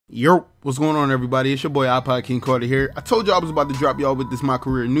Yo, what's going on, everybody? It's your boy iPodKingCarter here. I told you I was about to drop y'all with this my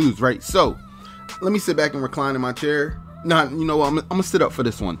career news, right? So let me sit back and recline in my chair. Nah, you know what? I'm gonna sit up for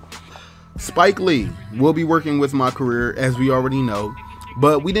this one. Spike Lee will be working with my career, as we already know,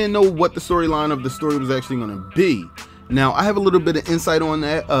 but we didn't know what the storyline of the story was actually gonna be. Now, I have a little bit of insight on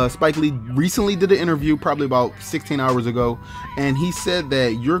that. Spike Lee recently did an interview, probably about 16 hours ago, and he said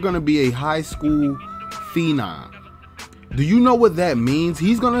that you're gonna be a high school phenom. Do you know what that means?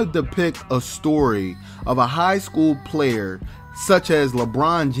 He's going to depict a story of a high school player such as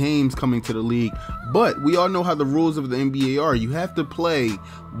LeBron James coming to the league. But we all know how the rules of the NBA are. You have to play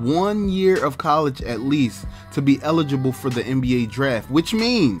 1 year of college at least to be eligible for the NBA draft, which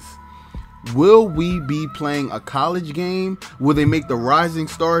means, will we be playing a college game? Will they make the Rising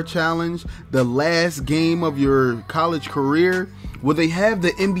Star Challenge the last game of your college career? Will they have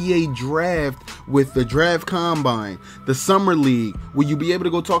the NBA draft with the draft combine, the summer league? Will you be able to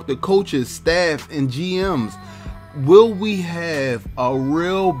go talk to coaches, staff, and GMs? Will we have a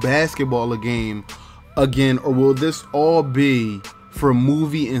real basketball game again, or will this all be for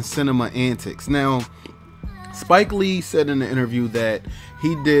movie and cinema antics? Now, Spike Lee said in the interview that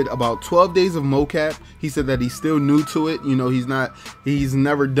he did about 12 days of mocap. He said that he's still new to it. You know, he's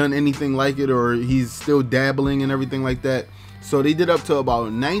never done anything like it, or he's still dabbling and everything like that. So they did up to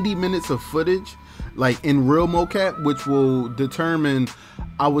about 90 minutes of footage, like in real mocap, which will determine,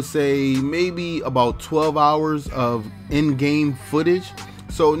 I would say, maybe about 12 hours of in-game footage.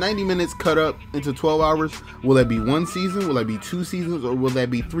 So 90 minutes cut up into 12 hours. Will that be one season? Will that be 2 seasons? Or will that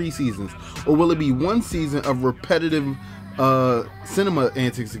be 3 seasons? Or will it be 1 season of repetitive cinema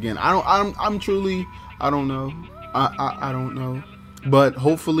antics again? I don't know. I don't know. But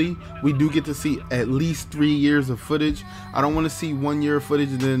hopefully we do get to see at least 3 years of footage. I don't want to see 1 year of footage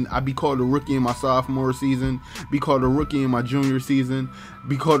and then I be called a rookie in my sophomore season, be called a rookie in my junior season,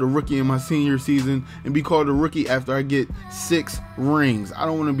 be called a rookie in my senior season, and be called a rookie after I get 6 rings. I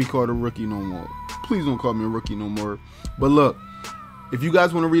don't want to be called a rookie no more. Please don't call me a rookie no more. But look, if you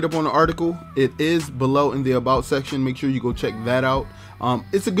guys want to read up on the article, it is below in the About section. Make sure you go check that out.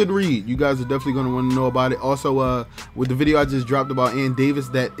 It's a good read. You guys are definitely going to want to know about it. Also, with the video I just dropped about Ann Davis,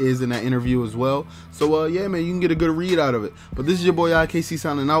 that is in that interview as well. So, yeah, man, you can get a good read out of it. But this is your boy IKC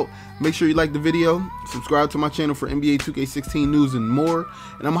signing out. Make sure you like the video. Subscribe to my channel for NBA 2K16 news and more.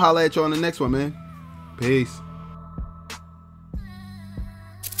 And I'm going to holla at y'all on the next one, man. Peace.